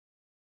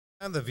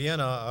And the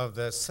Vienna of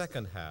the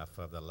second half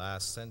of the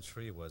last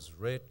century was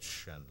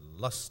rich and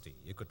lusty.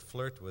 You could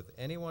flirt with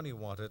anyone you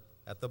wanted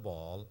at the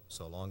ball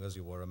so long as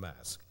you wore a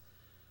mask.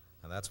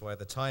 And that's why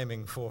the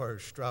timing for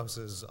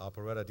Strauss's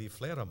operetta Die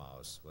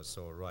Fledermaus was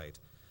so right.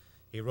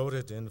 He wrote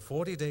it in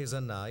 40 days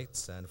and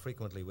nights, and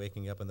frequently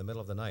waking up in the middle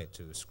of the night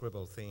to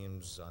scribble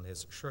themes on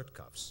his shirt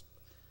cuffs.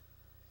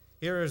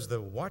 Here is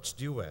the Watch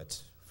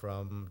Duet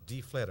from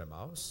Die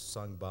Fledermaus,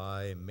 sung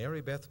by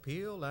Mary Beth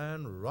Peil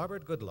and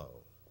Robert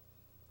Goodloe.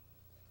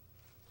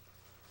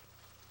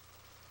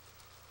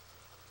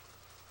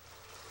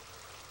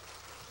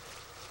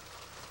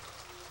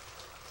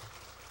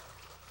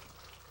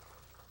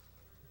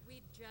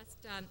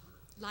 Just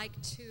like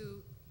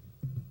to,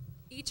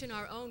 each in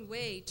our own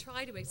way,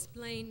 try to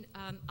explain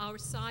our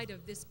side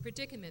of this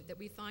predicament that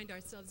we find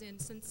ourselves in.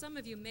 Since some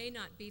of you may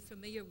not be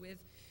familiar with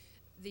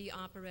the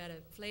operetta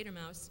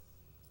Fledermaus,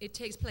 it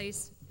takes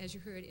place, as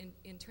you heard,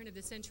 in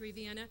turn-of-the-century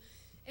Vienna,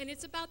 and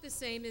it's about the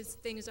same as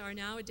things are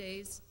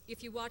nowadays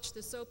if you watch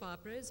the soap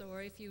operas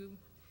or if you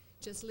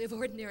just live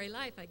ordinary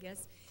life, I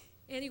guess.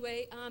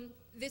 Anyway,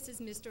 this is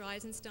Mr.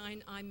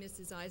 Eisenstein. I'm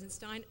Mrs.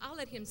 Eisenstein. I'll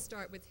let him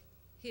start with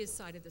his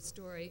side of the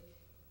story,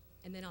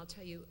 and then I'll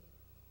tell you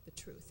the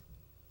truth.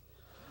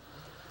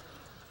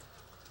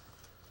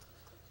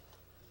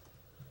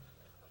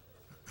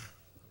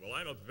 Well,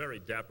 I'm a very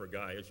dapper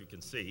guy, as you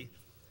can see,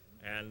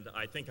 and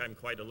I think I'm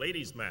quite a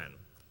ladies' man.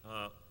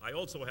 I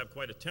also have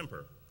quite a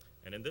temper,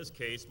 and in this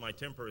case, my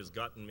temper has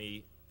gotten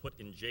me put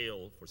in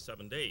jail for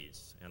 7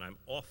 days, and I'm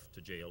off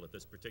to jail at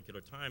this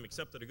particular time,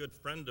 except that a good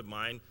friend of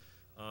mine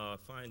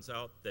finds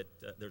out that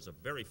there's a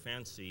very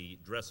fancy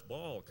dress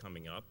ball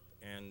coming up,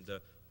 and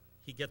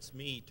he gets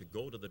me to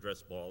go to the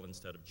dress ball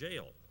instead of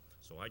jail.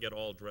 So I get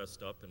all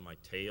dressed up in my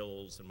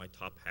tails and my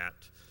top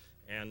hat,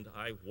 and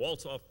I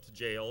waltz off to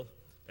jail.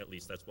 At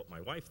least that's what my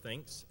wife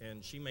thinks,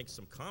 and she makes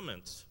some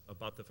comments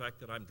about the fact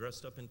that I'm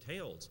dressed up in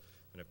tails.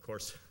 And of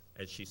course,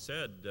 as she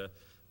said,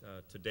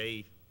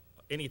 today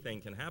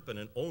anything can happen,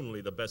 and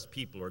only the best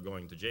people are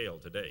going to jail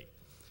today.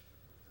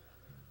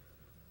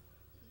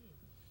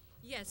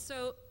 Yes,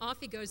 so off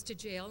he goes to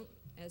jail,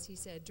 as he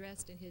said,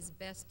 dressed in his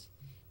best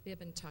bib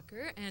and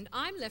tucker, and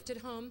I'm left at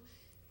home,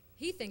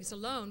 he thinks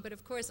alone, but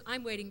of course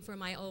I'm waiting for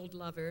my old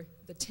lover,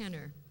 the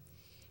tenor.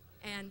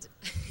 And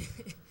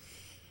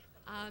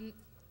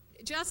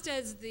just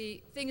as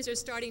the things are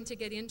starting to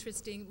get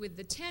interesting with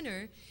the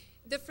tenor,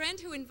 the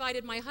friend who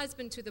invited my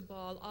husband to the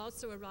ball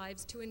also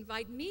arrives to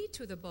invite me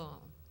to the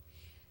ball.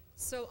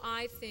 So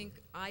I think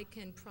I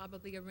can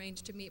probably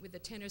arrange to meet with the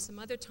tenor some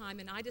other time,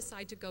 and I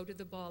decide to go to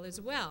the ball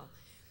as well.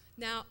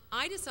 Now,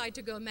 I decide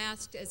to go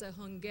masked as a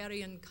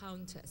Hungarian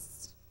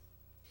countess.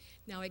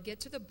 Now, I get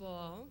to the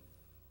ball,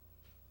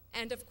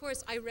 and of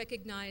course, I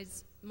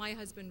recognize my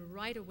husband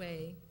right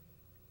away.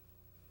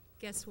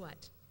 Guess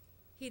what?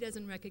 He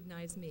doesn't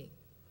recognize me.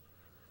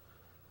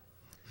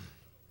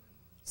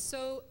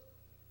 So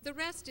the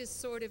rest is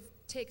sort of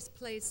takes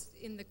place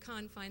in the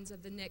confines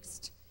of the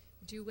next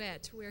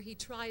duet, where he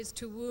tries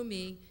to woo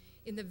me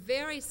in the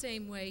very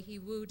same way he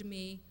wooed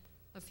me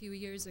a few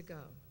years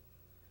ago.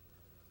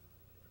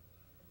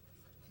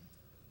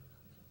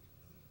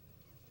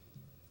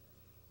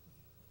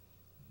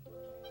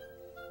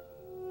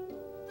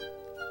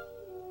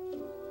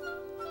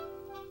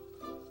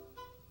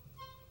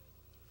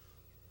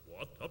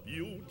 What a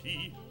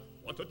beauty,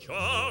 what a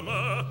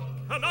charmer,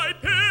 can I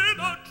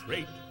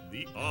penetrate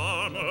the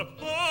armor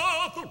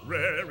of the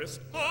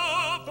rarest,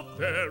 of the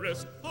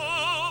fairest,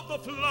 of the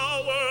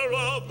flower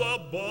of the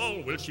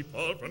ball? Will she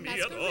fall from me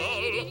at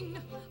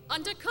all?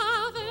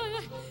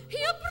 Undercover,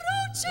 he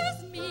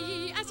approaches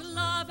me as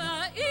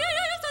lover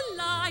is a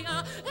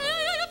liar,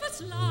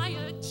 ever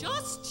liar.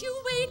 Just you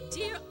wait,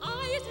 dear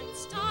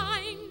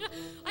Eisenstein.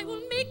 I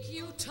will make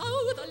you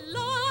toe the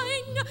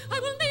line. I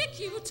will make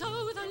you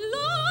toe the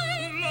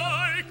line.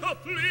 Like a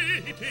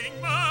fleeting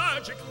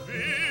magic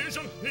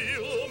vision,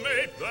 you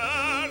may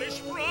vanish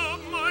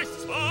from my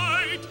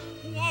sight.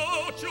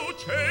 Won't you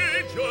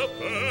change your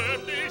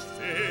firm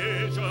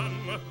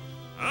decision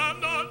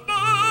and ask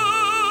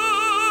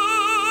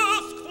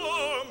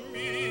for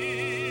me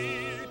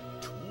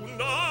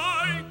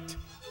tonight?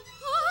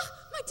 Ah,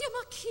 my dear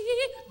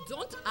Marquis,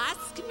 don't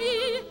ask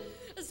me.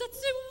 That's the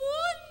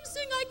one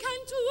thing I can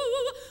do.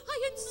 I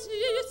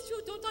insist you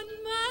don't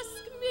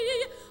unmask me.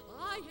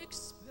 I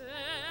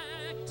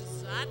expect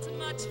that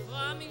much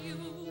from you.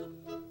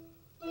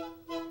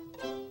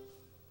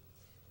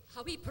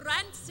 How he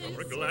prances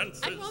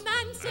and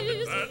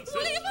romances and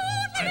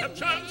I have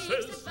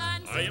chances,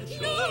 I am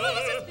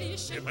sure.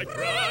 If I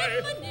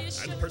try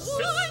and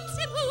persist,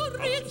 how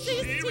can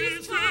she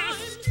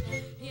resist?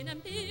 In a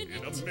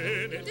minute,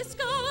 I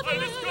discover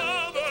yes,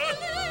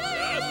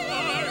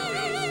 I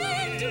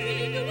will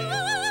see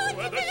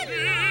whether she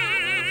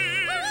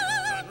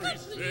can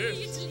resist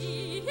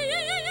or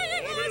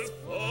will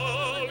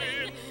fall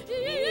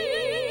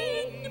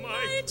into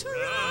my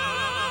trap.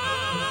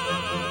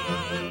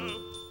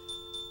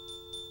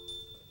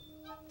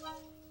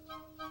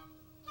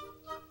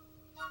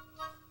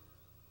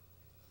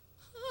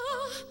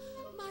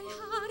 My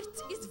heart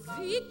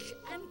quick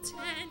and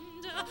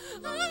tender,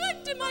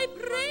 and my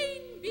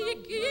brain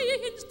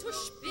begins to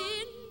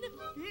spin.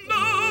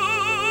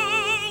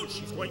 No,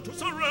 she's going to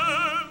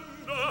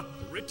surrender.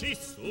 Pretty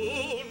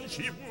soon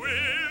she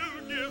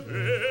will give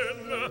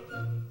in.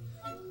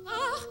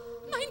 Ah,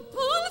 my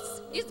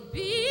pulse is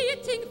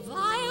beating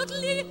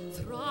wildly,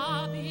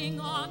 throbbing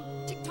on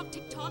tick-tock,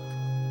 tick-tock.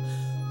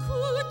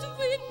 Could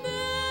we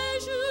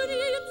measure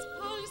its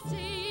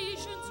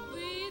pulsations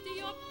with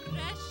your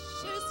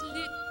precious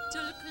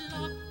little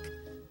clock?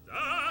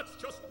 That's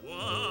just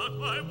what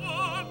I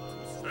want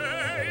to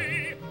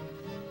say.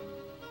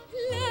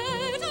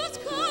 Let us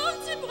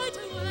count him right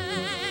away.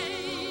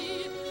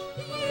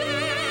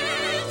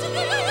 Yes,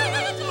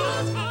 let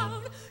us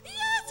count.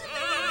 Yes,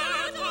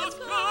 let us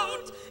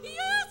count.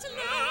 Yes,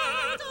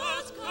 let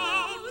us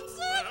count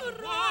them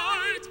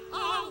right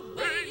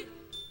away.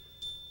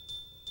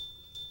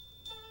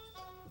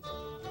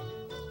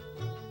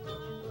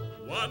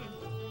 One,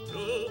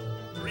 2,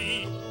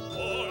 3,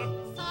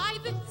 4.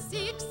 5,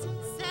 6,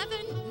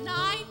 7,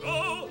 9.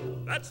 No,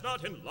 that's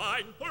not in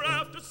line, for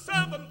after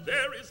 7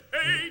 there is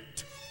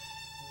 8.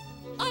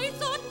 I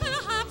thought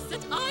perhaps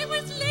that I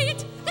was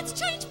late. Let's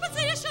change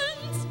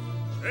positions.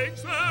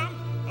 Change them.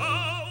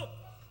 How?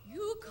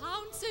 You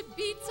count the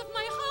beats of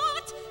my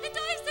heart, and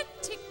I the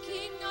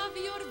ticking of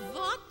your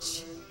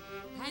watch.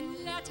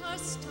 And let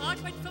us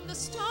start right from the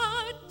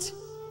start.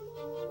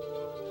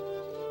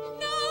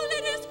 Now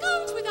let us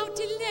count without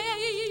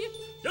delay.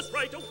 Just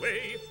right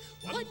away.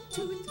 1,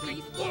 2,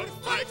 3, 4,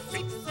 5,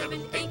 6,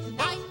 7, 8,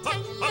 9,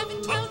 10,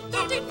 11, 12,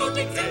 13,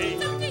 14, 16,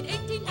 17,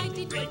 18,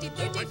 19, 20,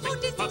 30,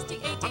 40, 60,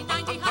 80,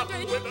 90,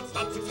 100. With us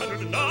not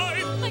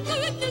 609. My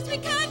goodness, we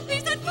can't be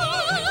that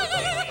far.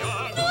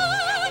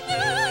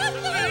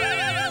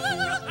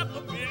 Half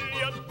a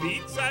million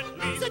beats at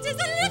least. That is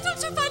a little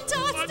too But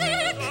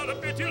fantastic. not a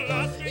bit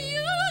elastic.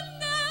 You'll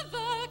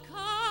never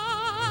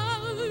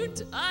count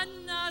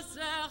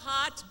another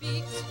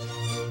heartbeat.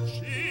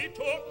 She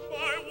took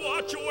my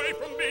watch away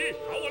from me.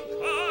 How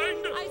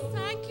unkind. I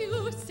thank you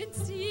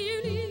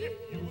sincerely. If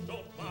you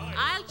don't mind.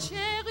 I'll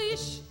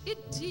cherish it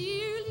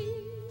dearly.